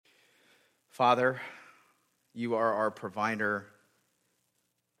Father, you are our provider,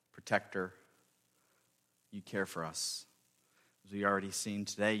 protector. You care for us. As we already seen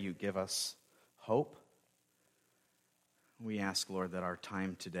today, you give us hope. We ask, Lord, that our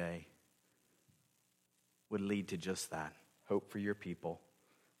time today would lead to just that. Hope for your people,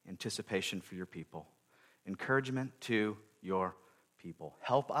 anticipation for your people, encouragement to your people.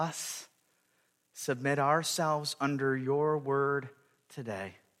 Help us submit ourselves under your word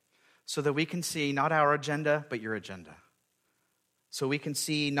today so that we can see not our agenda, but your agenda. So we can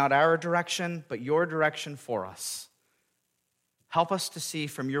see not our direction, but your direction for us. Help us to see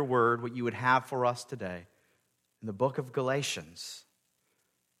from your word what you would have for us today. In the book of Galatians,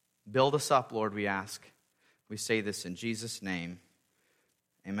 build us up, Lord, we ask. We say this in Jesus' name.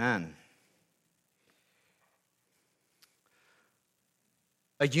 Amen.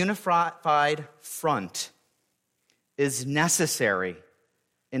 A unified front is necessary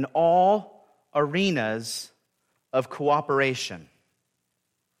in all arenas of cooperation.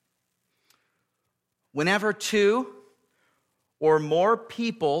 Whenever two or more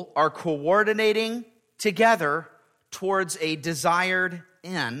people are coordinating together towards a desired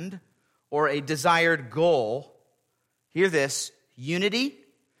end or a desired goal, hear this, unity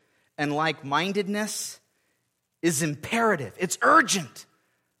and like-mindedness is imperative. It's urgent.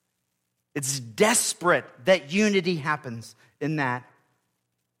 It's desperate that unity happens in that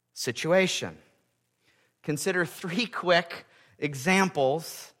situation. Consider 3 quick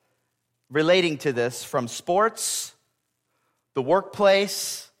examples relating to this from sports, the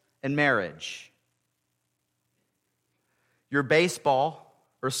workplace, and marriage. Your baseball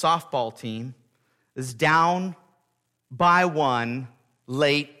or softball team is down by 1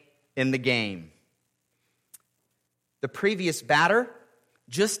 late in the game. The previous batter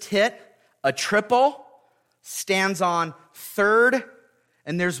just hit a triple, stands on third,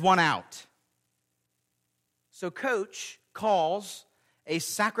 and there's 1 out. So coach calls a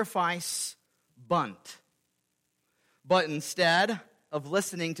sacrifice bunt. But instead of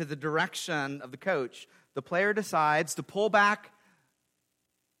listening to the direction of the coach, the player decides to pull back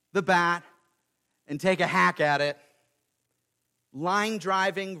the bat and take a hack at it, line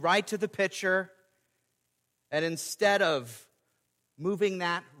driving right to the pitcher, and instead of moving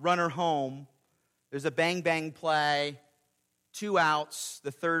that runner home, there's a bang-bang play, 2 outs,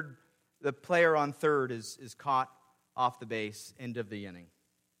 the player on third is caught off the base, end of the inning.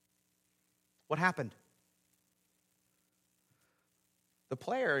 What happened? The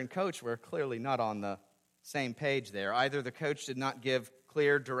player and coach were clearly not on the same page there. Either the coach did not give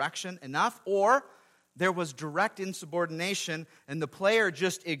clear direction enough, or there was direct insubordination, and the player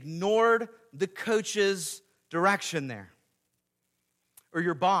just ignored the coach's direction there. Or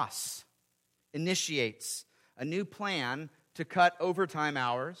your boss initiates a new plan to cut overtime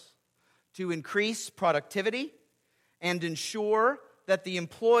hours, to increase productivity, and ensure that the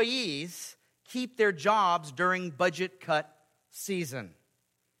employees keep their jobs during budget cut season.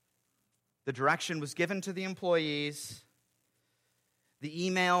 The direction was given to the employees. The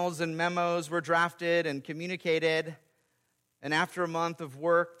emails and memos were drafted and communicated. And after a month of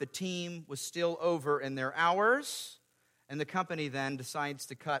work, the team was still over in their hours. And the company then decides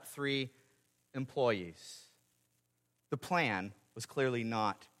to cut 3 employees. The plan was clearly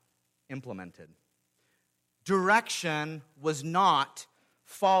not implemented. Direction was not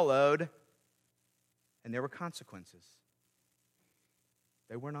followed, and there were consequences.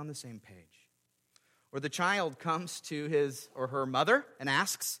 They weren't on the same page. Or the child comes to his or her mother and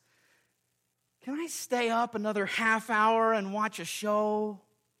asks, "Can I stay up another half hour and watch a show?"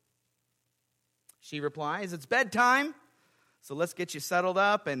 She replies, "It's bedtime, so let's get you settled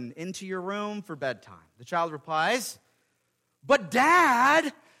up and into your room for bedtime." The child replies, "But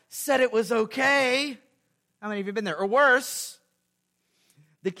Dad said it was okay." How many of you have been there? Or worse,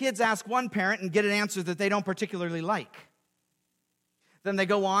 the kids ask one parent and get an answer that they don't particularly like. Then they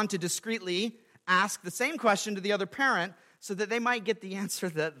go on to discreetly ask the same question to the other parent so that they might get the answer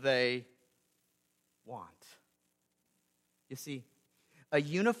that they want. You see, a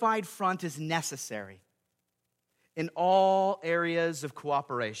unified front is necessary in all areas of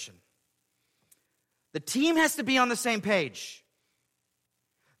cooperation. The team has to be on the same page.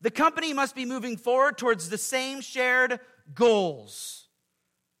 The company must be moving forward towards the same shared goals.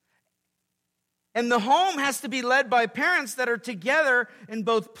 And the home has to be led by parents that are together in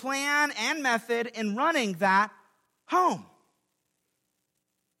both plan and method in running that home.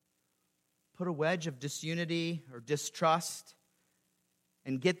 Put a wedge of disunity or distrust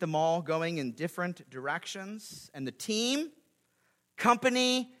and get them all going in different directions, and the team,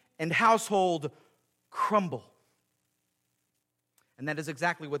 company, and household crumble. And that is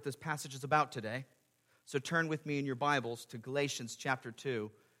exactly what this passage is about today. So turn with me in your Bibles to Galatians chapter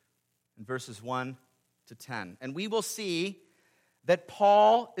 2 and verses 1 to 10. And we will see that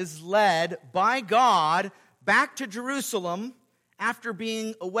Paul is led by God back to Jerusalem after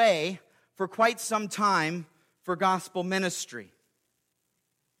being away for quite some time for gospel ministry.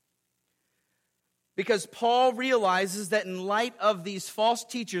 Because Paul realizes that in light of these false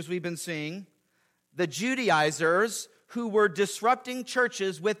teachers we've been seeing, the Judaizers who were disrupting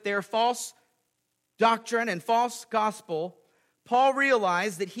churches with their false doctrine and false gospel, Paul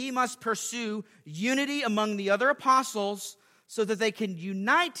realized that he must pursue unity among the other apostles so that they can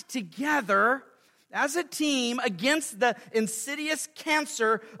unite together as a team against the insidious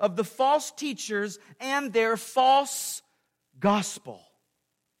cancer of the false teachers and their false gospel.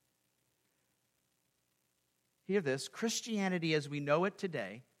 Hear this, Christianity as we know it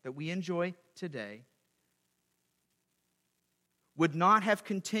today, that we enjoy today, would not have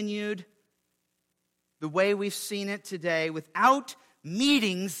continued the way we've seen it today without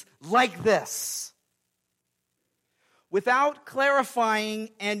meetings like this. Without clarifying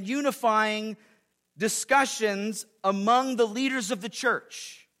and unifying discussions among the leaders of the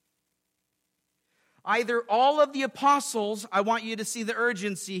church. Either all of the apostles, I want you to see the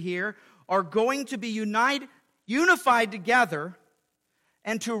urgency here, are going to be unified together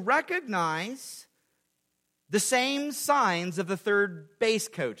and to recognize the same signs of the third base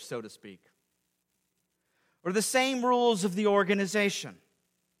coach, so to speak, or the same rules of the organization,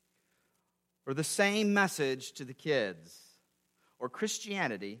 or the same message to the kids, or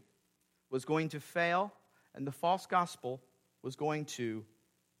Christianity was going to fail and the false gospel was going to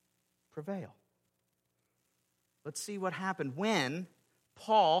prevail. Let's see what happened when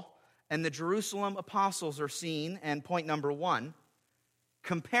Paul and the Jerusalem apostles are seen, and point number 1,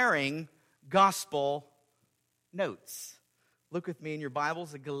 comparing gospel notes. Look with me in your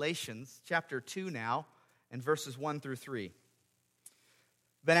Bibles at Galatians chapter 2 now, and verses 1 through 3.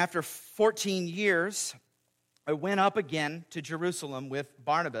 Then after 14 years, I went up again to Jerusalem with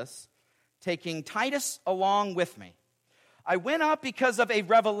Barnabas, taking Titus along with me. I went up because of a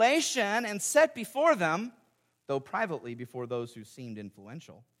revelation and set before them, though privately before those who seemed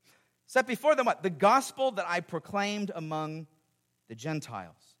influential, set before them what? The gospel that I proclaimed among the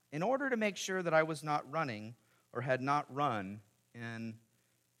Gentiles, in order to make sure that I was not running or had not run in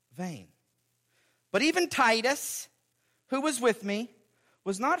vain. But even Titus, who was with me,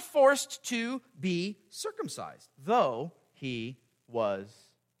 was not forced to be circumcised, though he was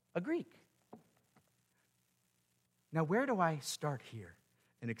a Greek. Now, where do I start here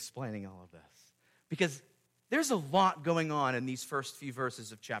in explaining all of this? Because there's a lot going on in these first few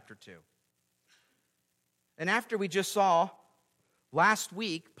verses of chapter 2. And after we just saw last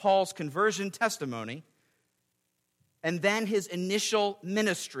week Paul's conversion testimony and then his initial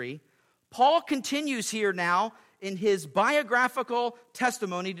ministry, Paul continues here now in his biographical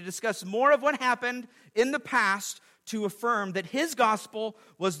testimony to discuss more of what happened in the past to affirm that his gospel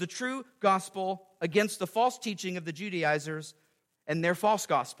was the true gospel against the false teaching of the Judaizers and their false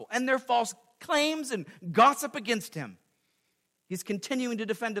gospel and their false claims and gossip against him. He's continuing to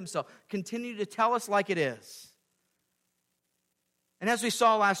defend himself, continuing to tell us like it is. And as we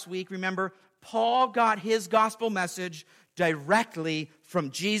saw last week, remember, Paul got his gospel message directly from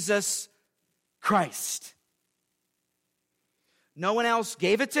Jesus Christ. No one else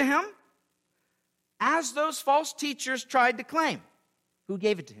gave it to him, as those false teachers tried to claim. Who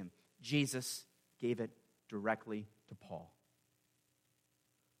gave it to him? Jesus gave it directly to Paul.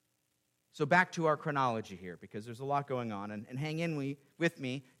 So back to our chronology here, because there's a lot going on. And hang in with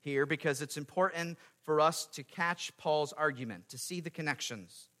me here, because it's important for us to catch Paul's argument, to see the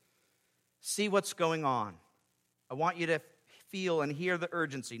connections, see what's going on. I want you to feel and hear the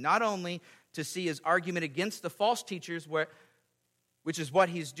urgency, not only to see his argument against the false teachers, which is what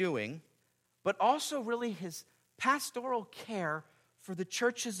he's doing, but also really his pastoral care for the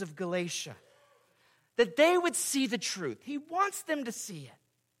churches of Galatia, that they would see the truth. He wants them to see it.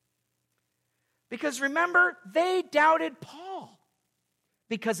 Because remember, they doubted Paul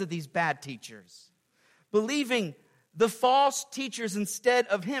because of these bad teachers, believing the false teachers instead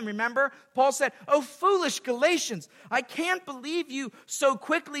of him. Remember, Paul said, "Oh, foolish Galatians, I can't believe you so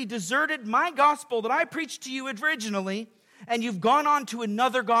quickly deserted my gospel that I preached to you originally, and you've gone on to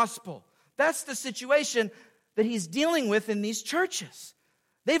another gospel." That's the situation that he's dealing with in these churches.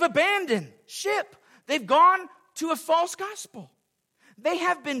 They've abandoned ship. They've gone to a false gospel. They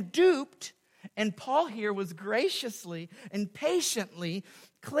have been duped. And Paul here was graciously and patiently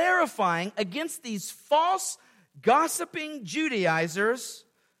clarifying against these false, gossiping Judaizers.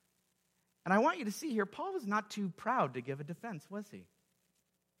 And I want you to see here, Paul was not too proud to give a defense, was he?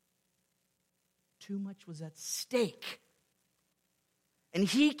 too much was at stake. And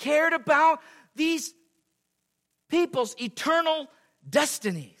he cared about these people's eternal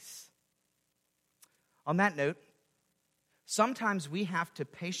destinies. On that note, sometimes we have to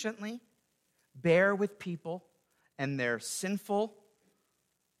patiently bear with people and their sinful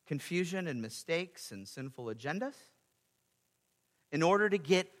confusion and mistakes and sinful agendas in order to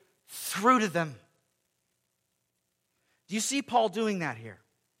get through to them. Do you see Paul doing that here?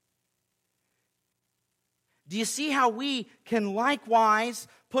 Do you see how we can likewise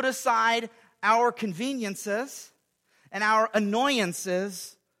put aside our conveniences and our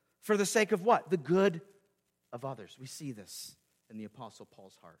annoyances for the sake of what? The good of others. We see this in the Apostle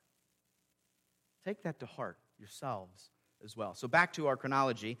Paul's heart. Take that to heart yourselves as well. So back to our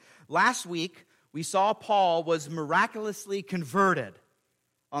chronology. Last week, we saw Paul was miraculously converted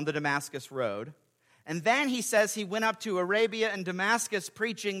on the Damascus road. And then he says he went up to Arabia and Damascus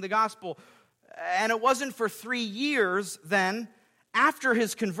preaching the gospel. And it wasn't for 3 years then, after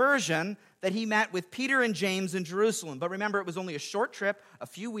his conversion, that he met with Peter and James in Jerusalem. But remember, it was only a short trip, a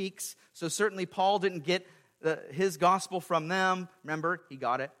few weeks, so certainly Paul didn't get his gospel from them. Remember, he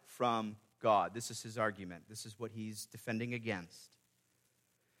got it from God. This is his argument. This is what he's defending against.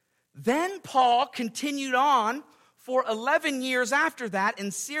 Then Paul continued on for 11 years after that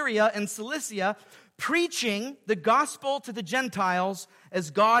in Syria and Cilicia, preaching the gospel to the Gentiles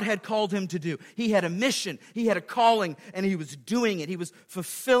as God had called him to do. He had a mission, he had a calling, and he was doing it. He was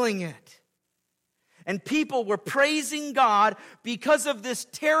fulfilling it. And people were praising God because of this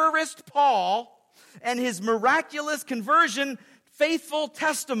terrorist Paul and his miraculous conversion, faithful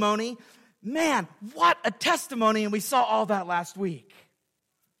testimony. Man, what a testimony, and we saw all that last week.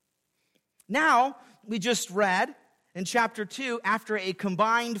 Now, we just read in chapter 2, after a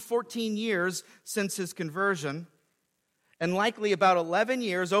combined 14 years since his conversion, and likely about 11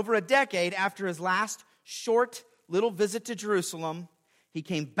 years, over a decade after his last short little visit to Jerusalem, he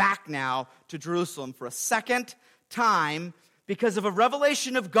came back now to Jerusalem for a second time because of a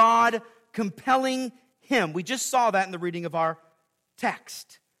revelation of God compelling him. We just saw that in the reading of our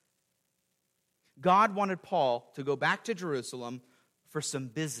text. God wanted Paul to go back to Jerusalem for some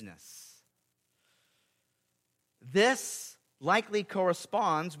business. This likely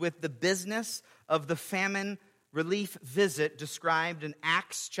corresponds with the business of the famine relief visit described in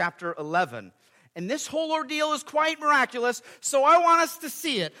Acts chapter 11. And this whole ordeal is quite miraculous, so I want us to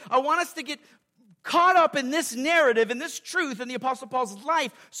see it. I want us to get caught up in this narrative and this truth in the Apostle Paul's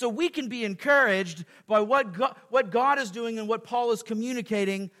life so we can be encouraged by what God is doing and what Paul is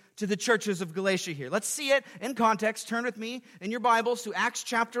communicating to the churches of Galatia here. Let's see it in context. Turn with me in your Bibles to Acts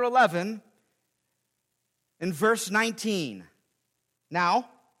chapter 11 in verse 19. Now,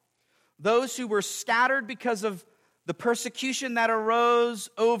 those who were scattered because of the persecution that arose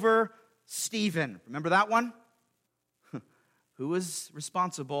over Stephen. Remember that one? Who was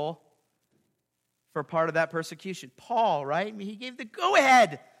responsible for part of that persecution? Paul, right? I mean, he gave the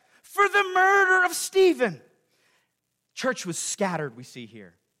go-ahead for the murder of Stephen. Church was scattered, we see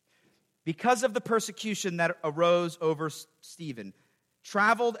here, because of the persecution that arose over Stephen.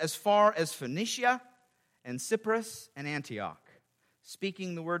 Traveled as far as Phoenicia and Cyprus and Antioch,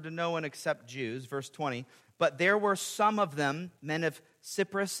 speaking the word to no one except Jews. Verse 20, but there were some of them, men of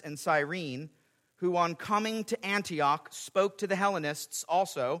Cyprus and Cyrene, who on coming to Antioch spoke to the Hellenists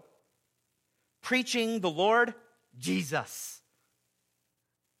also, preaching the Lord Jesus.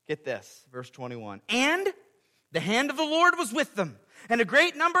 Get this, verse 21. And the hand of the Lord was with them, and a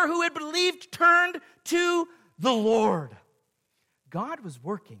great number who had believed turned to the Lord. God was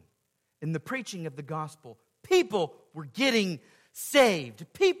working in the preaching of the gospel. People were getting saved.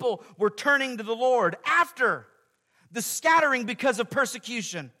 People were turning to the Lord after the scattering because of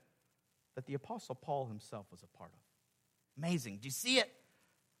persecution that the Apostle Paul himself was a part of. Amazing. Do you see it?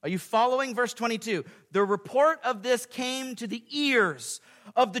 Are you following? Verse 22. The report of this came to the ears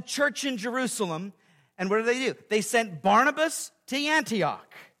of the church in Jerusalem. And what do? They sent Barnabas to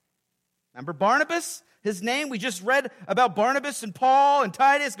Antioch. Remember Barnabas? His name, we just read about Barnabas and Paul and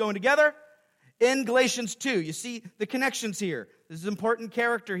Titus going together in Galatians 2. You see the connections here. This is an important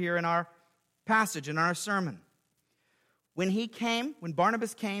character here in our passage, in our sermon. When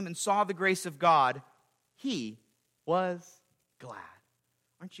Barnabas came and saw the grace of God, he was glad.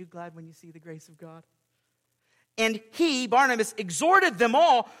 Aren't you glad when you see the grace of God? And he, Barnabas, exhorted them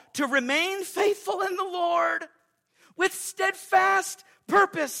all to remain faithful in the Lord with steadfast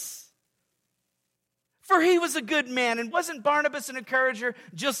purpose. For he was a good man, and wasn't Barnabas an encourager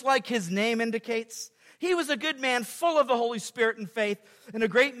just like his name indicates? He was a good man, full of the Holy Spirit and faith, and a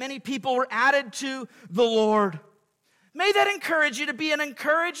great many people were added to the Lord. May that encourage you to be an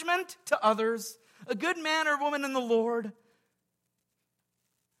encouragement to others, a good man or woman in the Lord,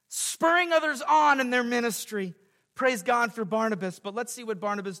 spurring others on in their ministry. Praise God for Barnabas. But let's see what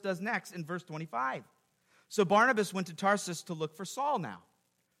Barnabas does next in verse 25. So Barnabas went to Tarsus to look for Saul now.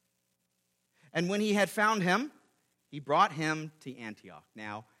 And when he had found him, he brought him to Antioch.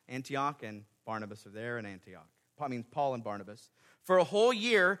 Now, Antioch and Barnabas are there in Antioch. Paul and Barnabas. For a whole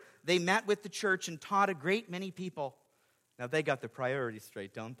year, they met with the church and taught a great many people. Now, they got their priorities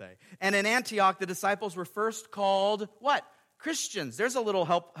straight, don't they? And in Antioch, the disciples were first called, what? Christians. There's a little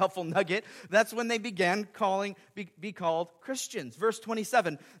helpful nugget. That's when they began be called Christians. Verse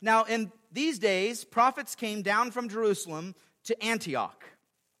 27. Now, in these days, prophets came down from Jerusalem to Antioch.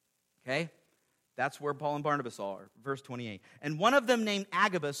 Okay? That's where Paul and Barnabas are. Verse 28. And one of them, named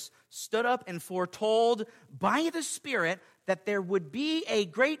Agabus, stood up and foretold by the Spirit that there would be a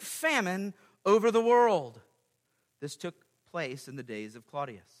great famine over the world. This took place in the days of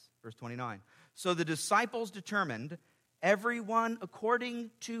Claudius. Verse 29. So the disciples determined, everyone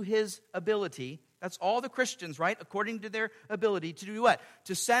according to his ability. That's all the Christians, right? According to their ability to do what?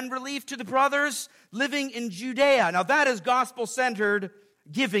 To send relief to the brothers living in Judea. Now that is gospel-centered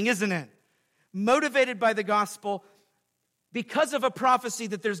giving, isn't it? Motivated by the gospel, because of a prophecy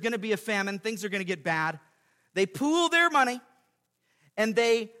that there's going to be a famine, things are going to get bad. They pool their money, and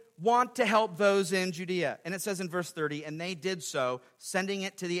they want to help those in Judea. And it says in verse 30, and they did so, sending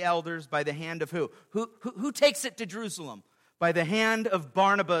it to the elders by the hand of who? Who takes it to Jerusalem? By the hand of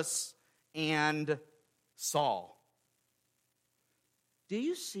Barnabas and Saul. Do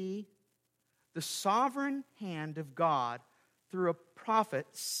you see the sovereign hand of God through a prophet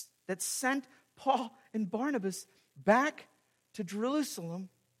that sent Paul and Barnabas back to Jerusalem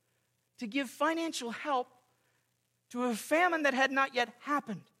to give financial help to a famine that had not yet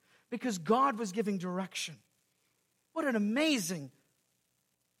happened because God was giving direction? What an amazing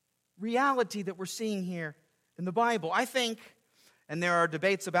reality that we're seeing here in the Bible. I think, and there are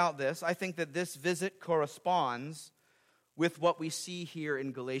debates about this, I think that this visit corresponds with what we see here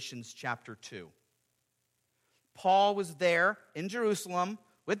in Galatians chapter 2. Paul was there in Jerusalem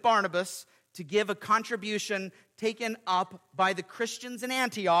with Barnabas to give a contribution taken up by the Christians in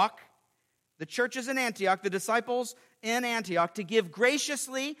Antioch, the churches in Antioch, the disciples in Antioch, to give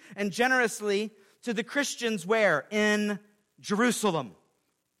graciously and generously to the Christians where? In Jerusalem.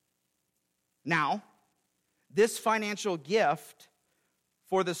 Now, this financial gift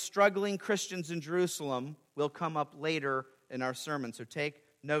for the struggling Christians in Jerusalem will come up later in our sermon, so take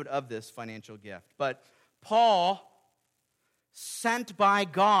note of this financial gift. But Paul, sent by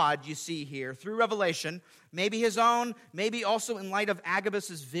God, you see here, through revelation, maybe his own, maybe also in light of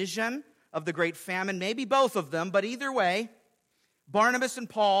Agabus' vision of the great famine, maybe both of them, but either way, Barnabas and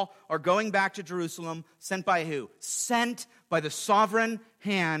Paul are going back to Jerusalem, sent by who? Sent by the sovereign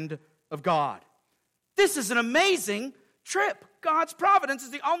hand of God. This is an amazing trip. God's providence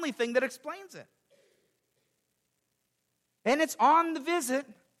is the only thing that explains it. And it's on the visit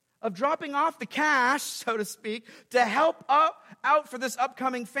of dropping off the cash, so to speak, to help out for this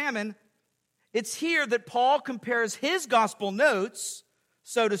upcoming famine. It's here that Paul compares his gospel notes,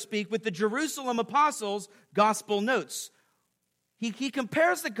 so to speak, with the Jerusalem apostles' gospel notes. He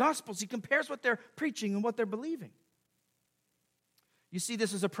compares the gospels. He compares what they're preaching and what they're believing. You see,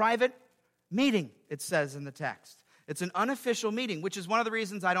 this is a private meeting, it says in the text. It's an unofficial meeting, which is one of the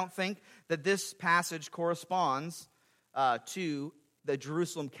reasons I don't think that this passage corresponds to the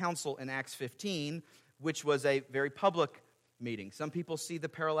Jerusalem Council in Acts 15, which was a very public meeting. Some people see the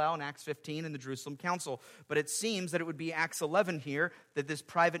parallel in Acts 15 and the Jerusalem Council, but it seems that it would be Acts 11 here that this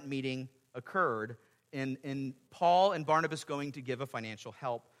private meeting occurred in Paul and Barnabas going to give a financial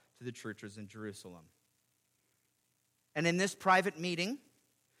help to the churches in Jerusalem. And in this private meeting,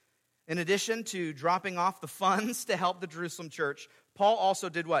 in addition to dropping off the funds to help the Jerusalem church, Paul also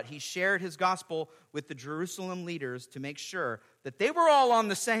did what? He shared his gospel with the Jerusalem leaders to make sure that they were all on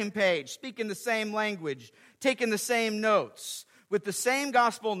the same page, speaking the same language, taking the same notes, with the same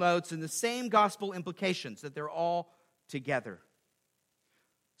gospel notes and the same gospel implications, that they're all together.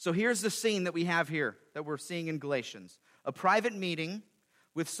 So here's the scene that we have here, that we're seeing in Galatians. A private meeting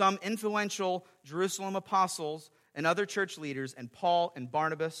with some influential Jerusalem apostles and other church leaders, and Paul and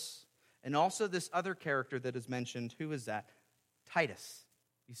Barnabas, and also this other character that is mentioned. Who is that? Titus.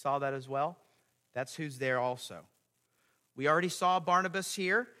 You saw that as well? That's who's there also. We already saw Barnabas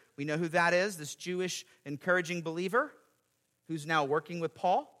here. We know who that is, this Jewish encouraging believer who's now working with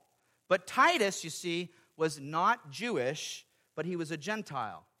Paul. But Titus, you see, was not Jewish, but he was a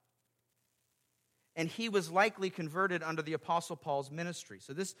Gentile. And he was likely converted under the Apostle Paul's ministry.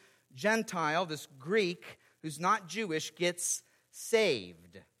 So this Gentile, this Greek, who's not Jewish, gets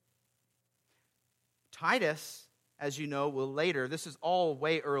saved. Titus, as you know, will later, this is all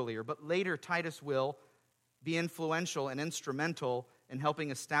way earlier, but later Titus will be influential and instrumental in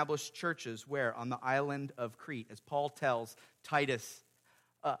helping establish churches where? On the island of Crete. As Paul tells Titus,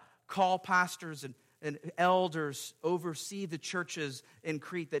 call pastors and elders, oversee the churches in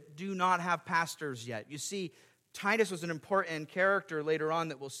Crete that do not have pastors yet. You see, Titus was an important character later on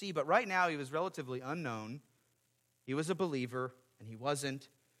that we'll see, but right now he was relatively unknown. He was a believer, and he wasn't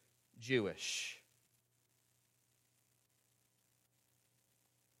Jewish.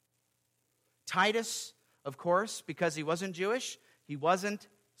 Titus, of course, because he wasn't Jewish, he wasn't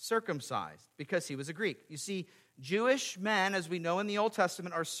circumcised because he was a Greek. You see, Jewish men, as we know in the Old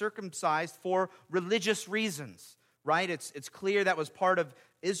Testament, are circumcised for religious reasons, right? It's clear that was part of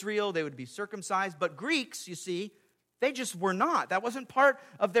Israel. They would be circumcised. But Greeks, you see, they just were not. That wasn't part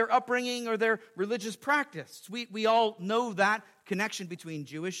of their upbringing or their religious practice. We all know that connection between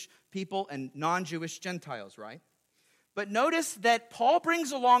Jewish people and non-Jewish Gentiles, right? But notice that Paul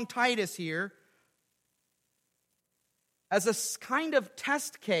brings along Titus here as a kind of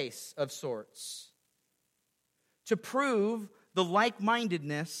test case of sorts to prove the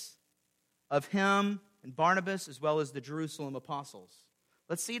like-mindedness of him and Barnabas as well as the Jerusalem apostles.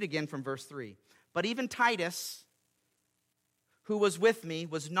 Let's see it again from verse 3. But even Titus, who was with me,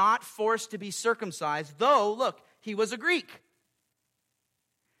 was not forced to be circumcised, though, look, he was a Greek.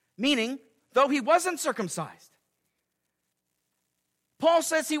 Meaning, though he wasn't circumcised. Paul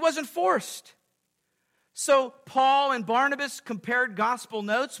says he wasn't forced. So Paul and Barnabas compared gospel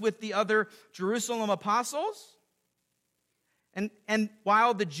notes with the other Jerusalem apostles. And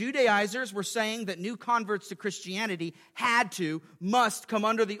while the Judaizers were saying that new converts to Christianity must come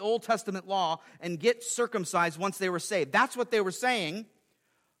under the Old Testament law and get circumcised once they were saved. That's what they were saying.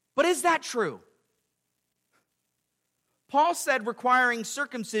 But is that true? Paul said requiring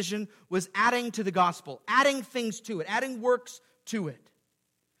circumcision was adding to the gospel, adding things to it, adding works to it.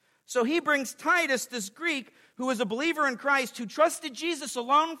 So he brings Titus, this Greek, who was a believer in Christ, who trusted Jesus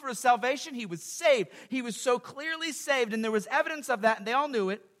alone for his salvation. He was saved. He was so clearly saved, and there was evidence of that, and they all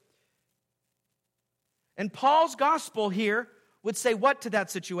knew it. And Paul's gospel here would say what to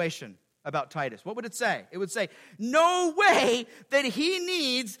that situation about Titus? What would it say? It would say, no way that he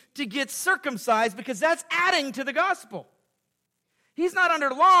needs to get circumcised because that's adding to the gospel. He's not under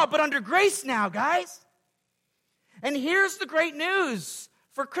law, but under grace now, guys. And here's the great news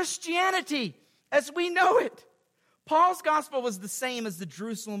for Christianity as we know it. Paul's gospel was the same as the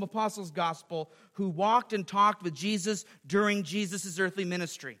Jerusalem apostles' gospel who walked and talked with Jesus during Jesus' earthly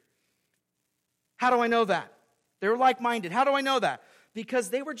ministry. How do I know that? They were like-minded. How do I know that?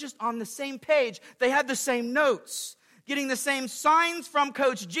 Because they were just on the same page. They had the same notes, getting the same signs from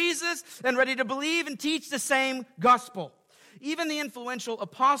Coach Jesus and ready to believe and teach the same gospel. Even the influential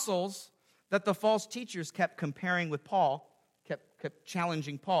apostles that the false teachers kept comparing with Paul, kept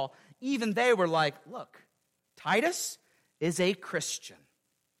challenging Paul, even they were like, look, Titus is a Christian.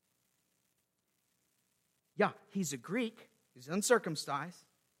 Yeah, he's a Greek, he's uncircumcised,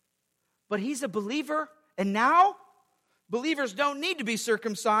 but he's a believer, and now believers don't need to be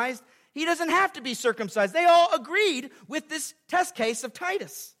circumcised. He doesn't have to be circumcised. They all agreed with this test case of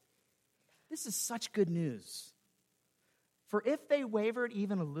Titus. This is such good news. For if they wavered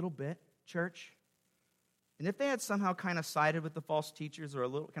even a little bit, church, and if they had somehow kind of sided with the false teachers or a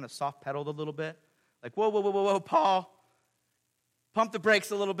little kind of soft-pedaled a little bit, like, whoa, Paul, pump the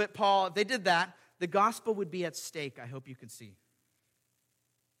brakes a little bit, Paul. If they did that, the gospel would be at stake, I hope you can see.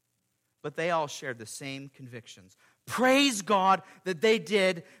 But they all shared the same convictions. Praise God that they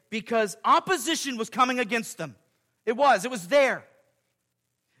did, because opposition was coming against them. It was there.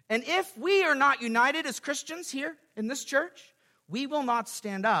 And if we are not united as Christians here in this church, we will not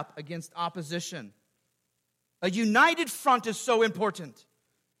stand up against opposition. A united front is so important.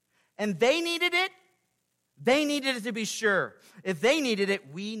 And they needed it. They needed it to be sure. If they needed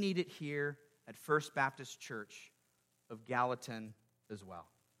it, we need it here at First Baptist Church of Gallatin as well.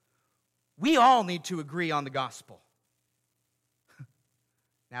 We all need to agree on the gospel.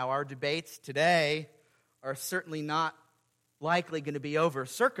 Now, our debates today are certainly not likely going to be over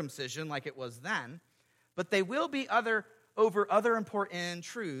circumcision like it was then, but they will be over other important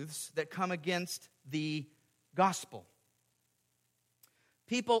truths that come against the gospel.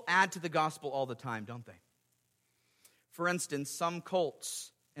 People add to the gospel all the time, don't they? For instance, some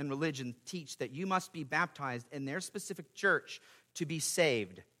cults and religion teach that you must be baptized in their specific church to be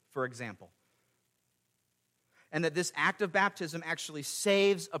saved, for example. And that this act of baptism actually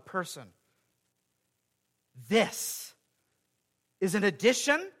saves a person. This is an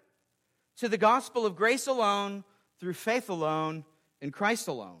addition to the gospel of grace alone, through faith alone, in Christ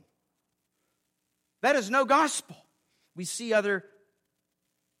alone. That is no gospel. We see other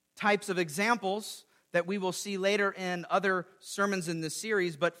types of examples that we will see later in other sermons in this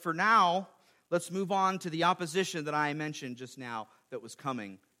series, but for now, let's move on to the opposition that I mentioned just now that was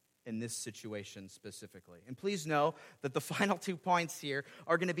coming in this situation specifically. And please know that the final 2 points here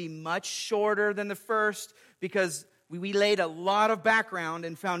are going to be much shorter than the first because we laid a lot of background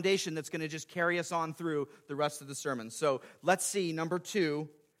and foundation that's going to just carry us on through the rest of the sermon. So let's see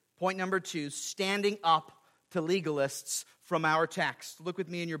point number 2, standing up to legalists from our text. Look with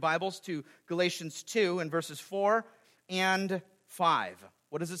me in your Bibles to Galatians 2 and verses 4 and 5.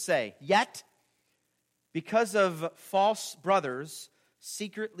 What does it say? Yet, because of false brothers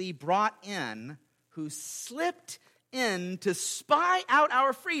secretly brought in, who slipped in to spy out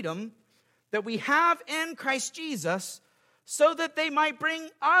our freedom that we have in Christ Jesus, so that they might bring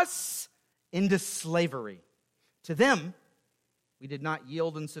us into slavery. To them, we did not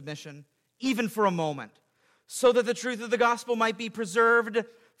yield in submission, even for a moment, so that the truth of the gospel might be preserved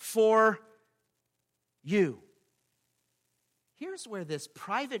for you. Here's where this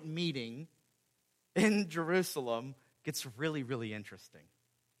private meeting in Jerusalem gets really, really interesting.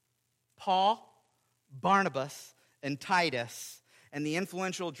 Paul, Barnabas, and Titus, and the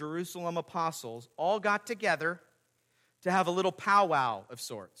influential Jerusalem apostles all got together to have a little powwow of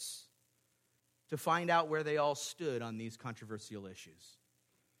sorts to find out where they all stood on these controversial issues.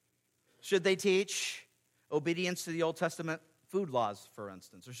 Should they teach obedience to the Old Testament food laws, for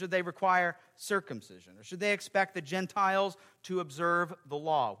instance? Or should they require circumcision? Or should they expect the Gentiles to observe the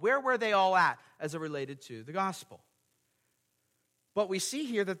law? Where were they all at as it related to the gospel? But we see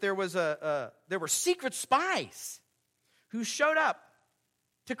here that there were secret spies who showed up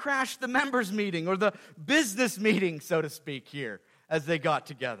to crash the members' meeting or the business meeting, so to speak, here as they got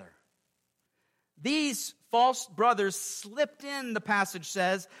together. These false brothers slipped in, the passage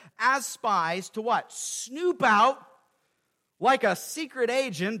says, as spies to what? Snoop out like a secret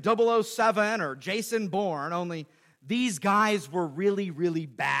agent, 007 or Jason Bourne, only these guys were really, really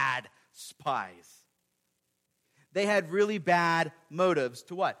bad spies. They had really bad motives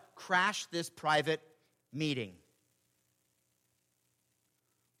to what? Crash this private meeting.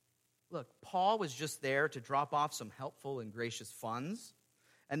 Look, Paul was just there to drop off some helpful and gracious funds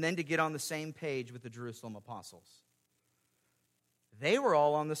and then to get on the same page with the Jerusalem apostles. They were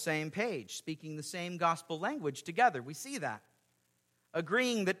all on the same page, speaking the same gospel language together. We see that.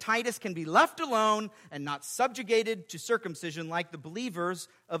 Agreeing that Titus can be left alone and not subjugated to circumcision like the believers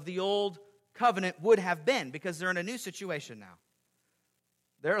of the old covenant would have been, because they're in a new situation now.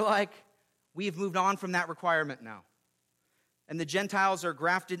 They're like, we've moved on from that requirement now. And the Gentiles are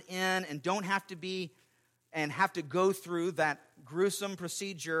grafted in and don't have to be and have to go through that gruesome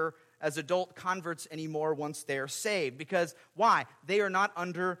procedure as adult converts anymore once they're saved. Because why? They are not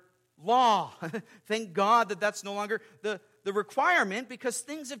under law. Thank God that that's no longer the requirement, because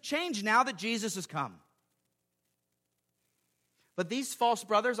things have changed now that Jesus has come. But these false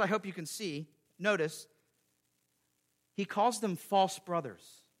brothers, I hope you can see, notice, he calls them false brothers.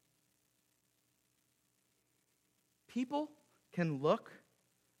 People can look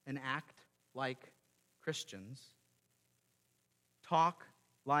and act like Christians, talk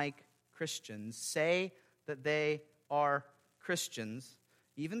like Christians, say that they are Christians,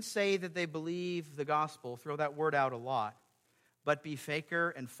 even say that they believe the gospel, throw that word out a lot, but be faker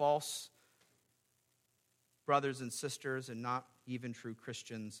and false brothers and sisters and not even true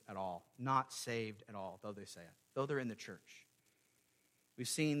Christians at all, not saved at all, though they say it, though they're in the church. We've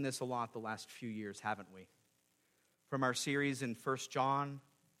seen this a lot the last few years, haven't we? From our series in 1 John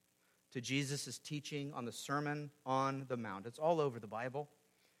to Jesus' teaching on the Sermon on the Mount. It's all over the Bible,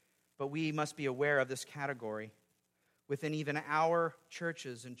 but we must be aware of this category within even our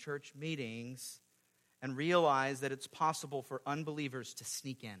churches and church meetings and realize that it's possible for unbelievers to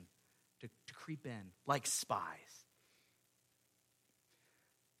sneak in, to creep in like spies.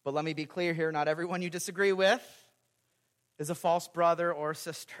 But let me be clear here, not everyone you disagree with is a false brother or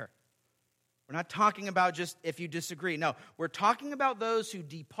sister. We're not talking about just if you disagree. No, we're talking about those who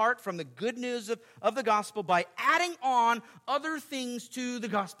depart from the good news of the gospel by adding on other things to the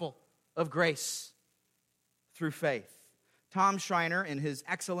gospel of grace through faith. Tom Schreiner, in his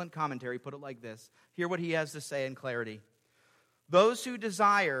excellent commentary, put it like this. Hear what he has to say in clarity. Those who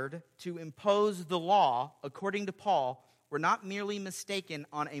desired to impose the law, according to Paul, were not merely mistaken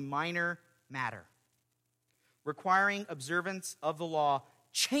on a minor matter. Requiring observance of the law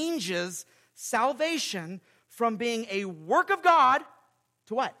changes salvation from being a work of God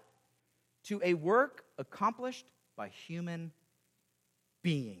to what? To a work accomplished by human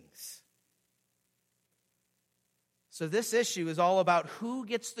beings. So this issue is all about who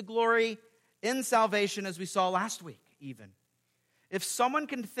gets the glory in salvation, as we saw last week even. If someone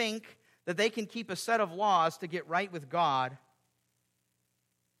can think that they can keep a set of laws to get right with God,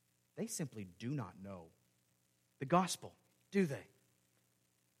 they simply do not know the gospel, do they?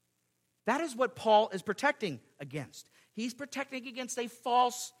 That is what Paul is protecting against. He's protecting against a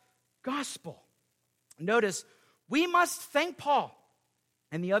false gospel. Notice, we must thank Paul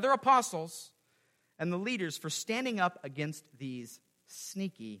and the other apostles and the leaders for standing up against these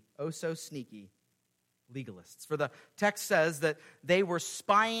sneaky, oh so sneaky legalists. For the text says that they were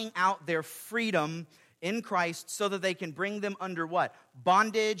spying out their freedom in Christ so that they can bring them under what?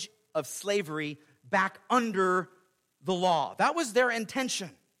 Bondage of slavery back under the law. That was their intention.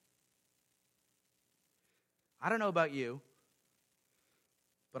 I don't know about you,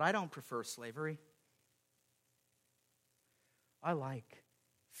 but I don't prefer slavery. I like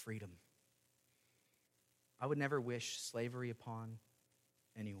freedom. I would never wish slavery upon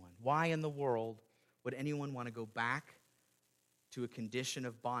anyone. Why in the world would anyone want to go back to a condition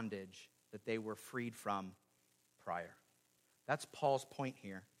of bondage that they were freed from prior? That's Paul's point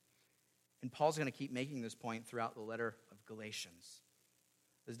here. And Paul's going to keep making this point throughout the letter of Galatians.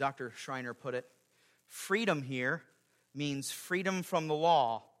 As Dr. Schreiner put it, freedom here means freedom from the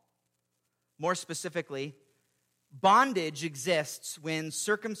law. More specifically, bondage exists when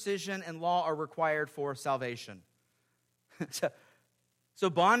circumcision and law are required for salvation. So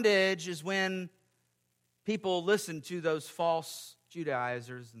bondage is when people listen to those false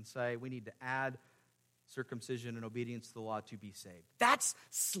Judaizers and say, we need to add circumcision and obedience to the law to be saved. That's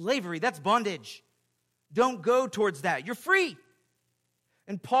slavery. That's bondage. Don't go towards that. You're free.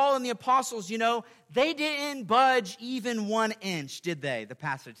 And Paul and the apostles, they didn't budge even 1 inch, did they? The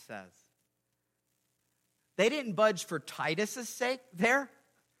passage says. They didn't budge for Titus's sake there.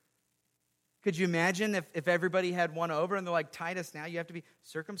 Could you imagine if everybody had won over and they're like, Titus, now you have to be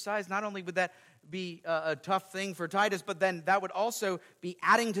circumcised? Not only would that be a tough thing for Titus, but then that would also be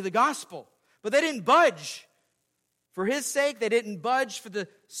adding to the gospel. But they didn't budge for his sake. They didn't budge for the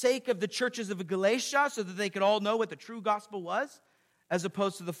sake of the churches of Galatia so that they could all know what the true gospel was as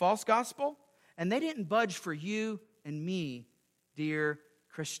opposed to the false gospel. And they didn't budge for you and me, dear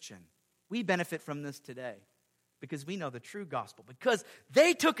Christian. We benefit from this today because we know the true gospel, because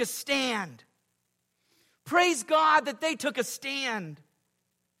they took a stand. Praise God that they took a stand.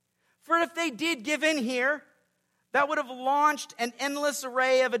 For if they did give in here, that would have launched an endless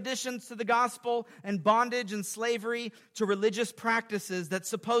array of additions to the gospel and bondage and slavery to religious practices that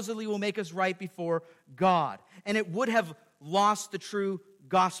supposedly will make us right before God. And it would have lost the true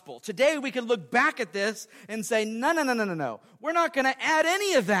gospel. Today we can look back at this and say, no. We're not going to add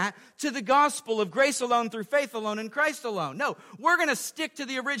any of that to the gospel of grace alone through faith alone in Christ alone. No, we're going to stick to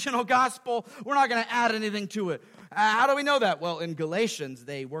the original gospel. We're not going to add anything to it. How do we know that? Well, in Galatians,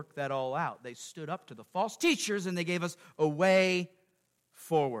 they worked that all out. They stood up to the false teachers and they gave us a way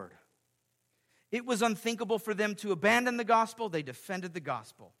forward. It was unthinkable for them to abandon the gospel. They defended the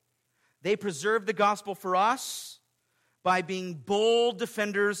gospel. They preserved the gospel for us by being bold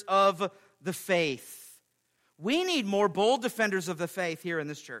defenders of the faith. We need more bold defenders of the faith here in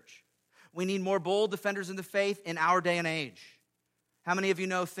this church. We need more bold defenders in the faith in our day and age. How many of you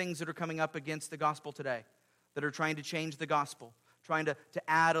know things that are coming up against the gospel today, that are trying to change the gospel, trying to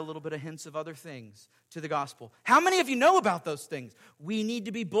add a little bit of hints of other things to the gospel? How many of you know about those things? We need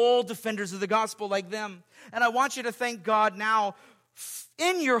to be bold defenders of the gospel like them. And I want you to thank God now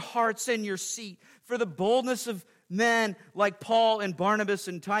in your hearts and your seat for the boldness of men like Paul and Barnabas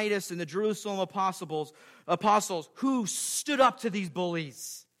and Titus and the Jerusalem apostles who stood up to these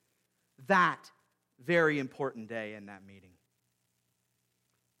bullies that very important day in that meeting.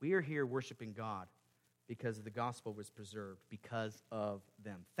 We are here worshiping God because the gospel was preserved because of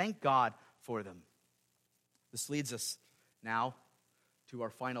them. Thank God for them. This leads us now to our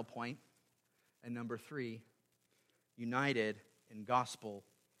final point, and number 3, united in gospel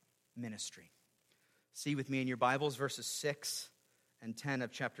ministry. See with me in your Bibles verses 6 and 10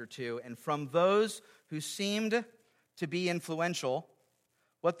 of chapter 2. And from those who seemed to be influential,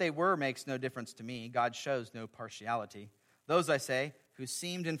 what they were makes no difference to me. God shows no partiality. Those, I say, who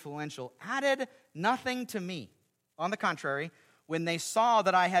seemed influential added nothing to me. On the contrary, when they saw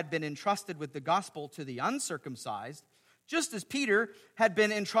that I had been entrusted with the gospel to the uncircumcised, just as Peter had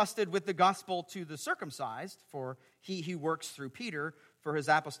been entrusted with the gospel to the circumcised, for he who works through Peter for his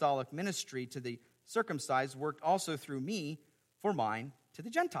apostolic ministry to the circumcised worked also through me for mine to the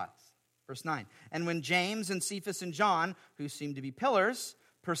Gentiles. Verse 9, and when James and Cephas and John, who seemed to be pillars,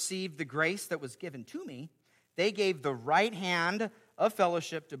 perceived the grace that was given to me, they gave the right hand of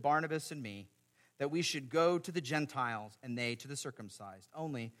fellowship to Barnabas and me, that we should go to the Gentiles and they to the circumcised.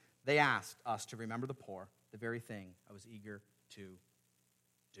 Only they asked us to remember the poor, the very thing I was eager to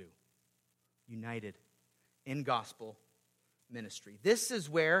do. United in gospel ministry. This is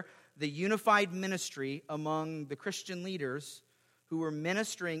where the unified ministry among the Christian leaders who were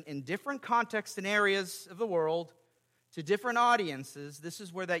ministering in different contexts and areas of the world to different audiences, this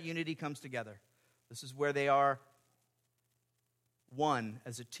is where that unity comes together. This is where they are one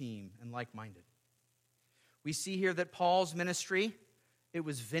as a team and like-minded. We see here that Paul's ministry, it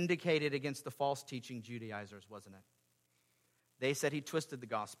was vindicated against the false teaching Judaizers, wasn't it? They said he twisted the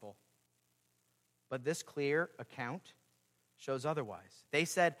gospel. But this clear account shows otherwise. They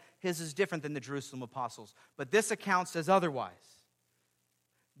said his is different than the Jerusalem apostles, but this account says otherwise.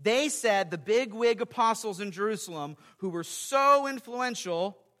 They said the big-wig apostles in Jerusalem, who were so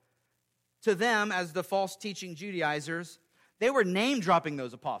influential to them as the false teaching Judaizers, they were name-dropping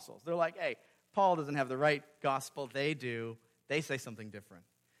those apostles. They're like, hey, Paul doesn't have the right gospel. They do. They say something different.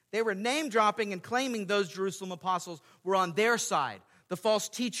 They were name-dropping and claiming those Jerusalem apostles were on their side, the false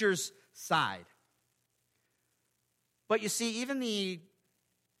teachers' side. But you see, even the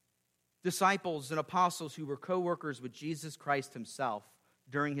disciples and apostles who were co-workers with Jesus Christ himself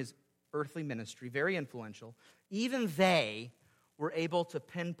during his earthly ministry, very influential, even they were able to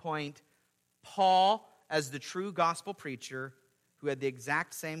pinpoint Paul as the true gospel preacher who had the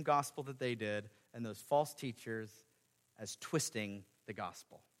exact same gospel that they did, and those false teachers as twisting the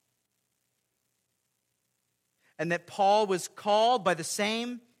gospel. And that Paul was called by the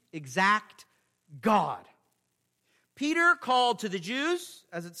same exact God. Peter called to the Jews,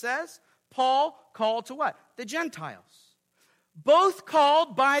 as it says. Paul called to what? The Gentiles. Both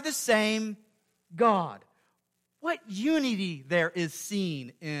called by the same God. What unity there is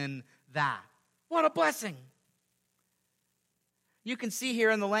seen in that. What a blessing. You can see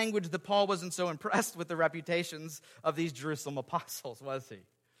here in the language that Paul wasn't so impressed with the reputations of these Jerusalem apostles, was he?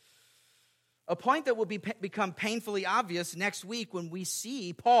 A point that will become painfully obvious next week when we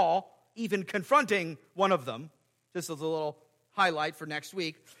see Paul even confronting one of them. Just as a little highlight for next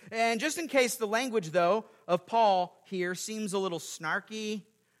week. And just in case the language, though, of Paul here seems a little snarky,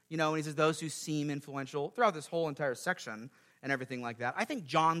 when he says those who seem influential throughout this whole entire section and everything like that, I think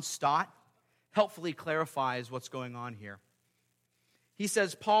John Stott helpfully clarifies what's going on here. He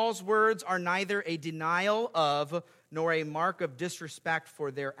says, Paul's words are neither a denial of nor a mark of disrespect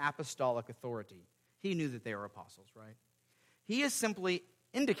for their apostolic authority. He knew that they were apostles, right? He is simply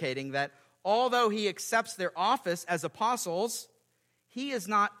indicating that although he accepts their office as apostles, he is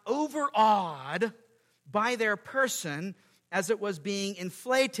not overawed by their person as it was being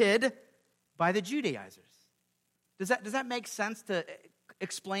inflated by the Judaizers. Does that make sense to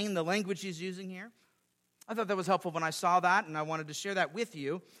explain the language he's using here? I thought that was helpful when I saw that, and I wanted to share that with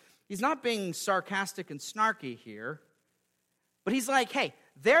you. He's not being sarcastic and snarky here, but he's like, hey,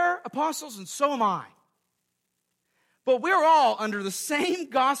 they're apostles and so am I. But we're all under the same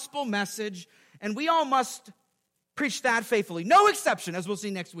gospel message, and we all must preach that faithfully. No exception, as we'll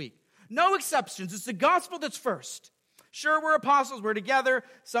see next week. No exceptions. It's the gospel that's first. Sure, we're apostles. We're together.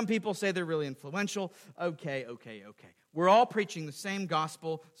 Some people say they're really influential. Okay. We're all preaching the same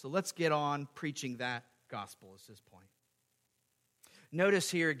gospel, so let's get on preaching that gospel is his point.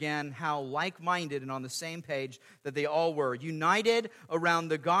 Notice here again how like-minded and on the same page that they all were, united around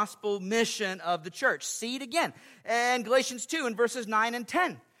the gospel mission of the church. See it again. And Galatians 2 in verses 9 and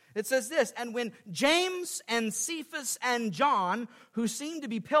 10. It says this, and when James and Cephas and John, who seemed to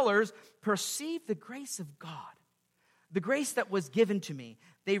be pillars, perceived the grace of God, the grace that was given to me,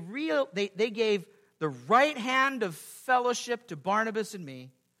 they gave the right hand of fellowship to Barnabas and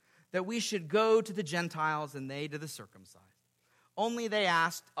me, that we should go to the Gentiles and they to the circumcised. Only they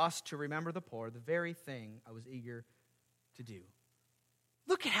asked us to remember the poor, the very thing I was eager to do.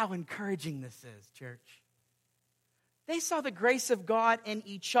 Look at how encouraging this is, church. They saw the grace of God in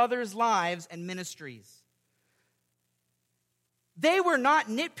each other's lives and ministries. They were not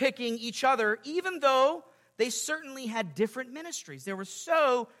nitpicking each other, even though they certainly had different ministries. They were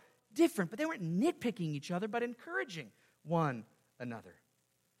so different, but they weren't nitpicking each other, but encouraging one another.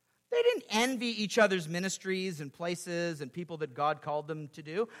 They didn't envy each other's ministries and places and people that God called them to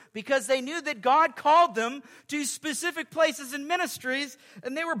do, because they knew that God called them to specific places and ministries,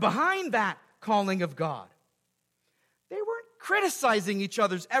 and they were behind that calling of God. They weren't criticizing each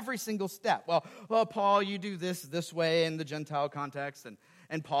other's every single step. Well, Paul, you do this way in the Gentile context,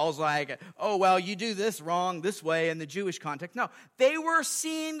 and Paul's like, oh, well, you do this wrong this way in the Jewish context. No, they were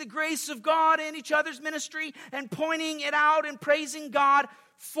seeing the grace of God in each other's ministry and pointing it out and praising God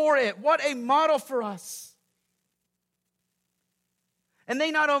for it. What a model for us. And they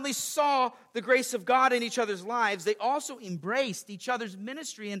not only saw the grace of God in each other's lives, they also embraced each other's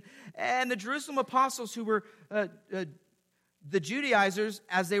ministry. And the Jerusalem apostles who were the Judaizers,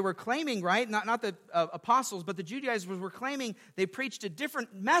 as they were claiming, right? Not the apostles, but the Judaizers were claiming they preached a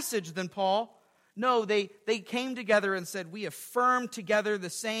different message than Paul. No, they came together and said, we affirm together the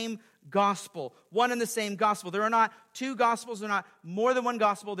same gospel, one and the same gospel. There are not two gospels, there are not more than one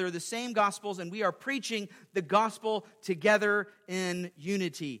gospel, they're the same gospels, and we are preaching the gospel together in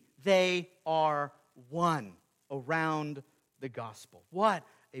unity. They are one around the gospel. What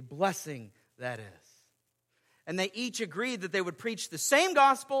a blessing that is. And they each agreed that they would preach the same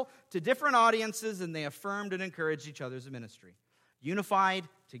gospel to different audiences, and they affirmed and encouraged each other's ministry. Unified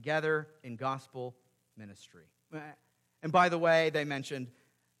together in gospel ministry. And by the way, they mentioned,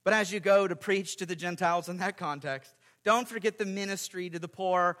 but as you go to preach to the Gentiles in that context, don't forget the ministry to the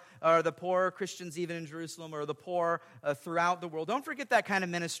poor, or the poor Christians even in Jerusalem, or the poor throughout the world. Don't forget that kind of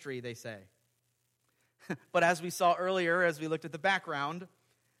ministry, they say. But as we saw earlier, as we looked at the background,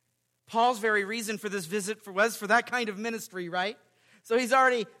 Paul's very reason for this visit was for that kind of ministry, right? So he's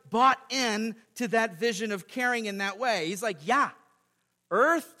already bought in to that vision of caring in that way. He's like, yeah,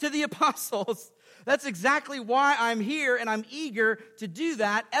 earth to the apostles. That's exactly why I'm here, and I'm eager to do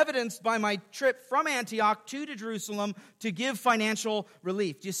that, evidenced by my trip from Antioch to Jerusalem to give financial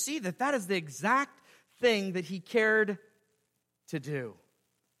relief. Do you see that is the exact thing that he cared to do?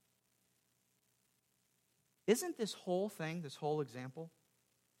 Isn't this whole thing, this whole example,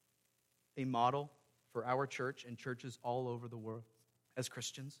 a model for our church and churches all over the world as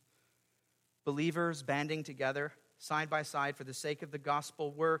Christians? Believers banding together side by side for the sake of the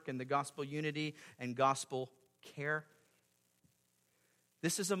gospel work and the gospel unity and gospel care.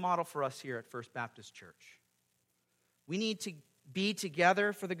 This is a model for us here at First Baptist Church. We need to be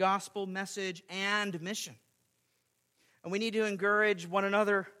together for the gospel message and mission. And we need to encourage one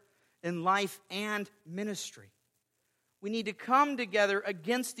another in life and ministry. We need to come together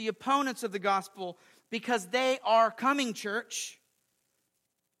against the opponents of the gospel because they are coming, church.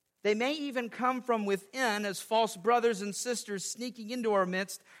 They may even come from within as false brothers and sisters sneaking into our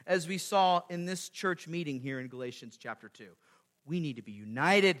midst, as we saw in this church meeting here in Galatians chapter 2. We need to be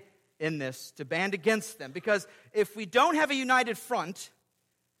united in this to band against them, because if we don't have a united front,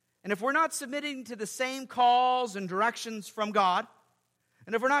 and if we're not submitting to the same calls and directions from God,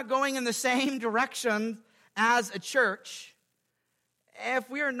 and if we're not going in the same direction as a church, if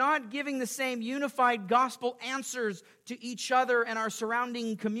we are not giving the same unified gospel answers to each other and our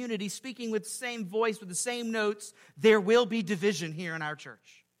surrounding community, speaking with the same voice, with the same notes, there will be division here in our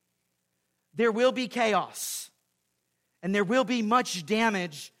church. There will be chaos. And there will be much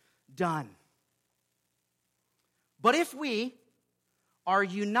damage done. But if we are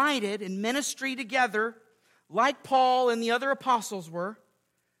united in ministry together, like Paul and the other apostles were,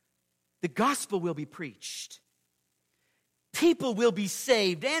 the gospel will be preached. People will be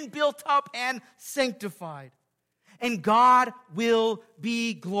saved and built up and sanctified. And God will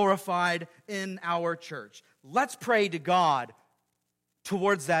be glorified in our church. Let's pray to God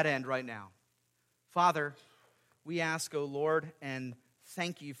towards that end right now. Father, we ask, O Lord, and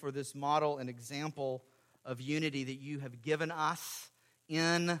thank you for this model and example of unity that you have given us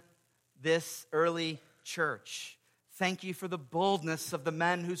in this early church. Thank you for the boldness of the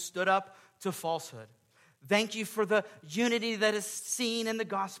men who stood up to falsehood. Thank you for the unity that is seen in the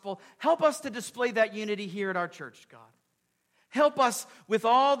gospel. Help us to display that unity here at our church, God. Help us with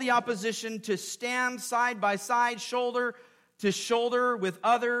all the opposition to stand side by side, shoulder to shoulder with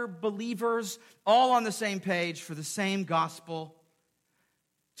other believers, all on the same page for the same gospel,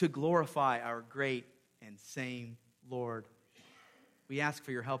 to glorify our great and same Lord. We ask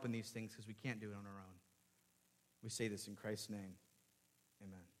for your help in these things because we can't do it on our own. We say this in Christ's name.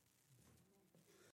 Amen.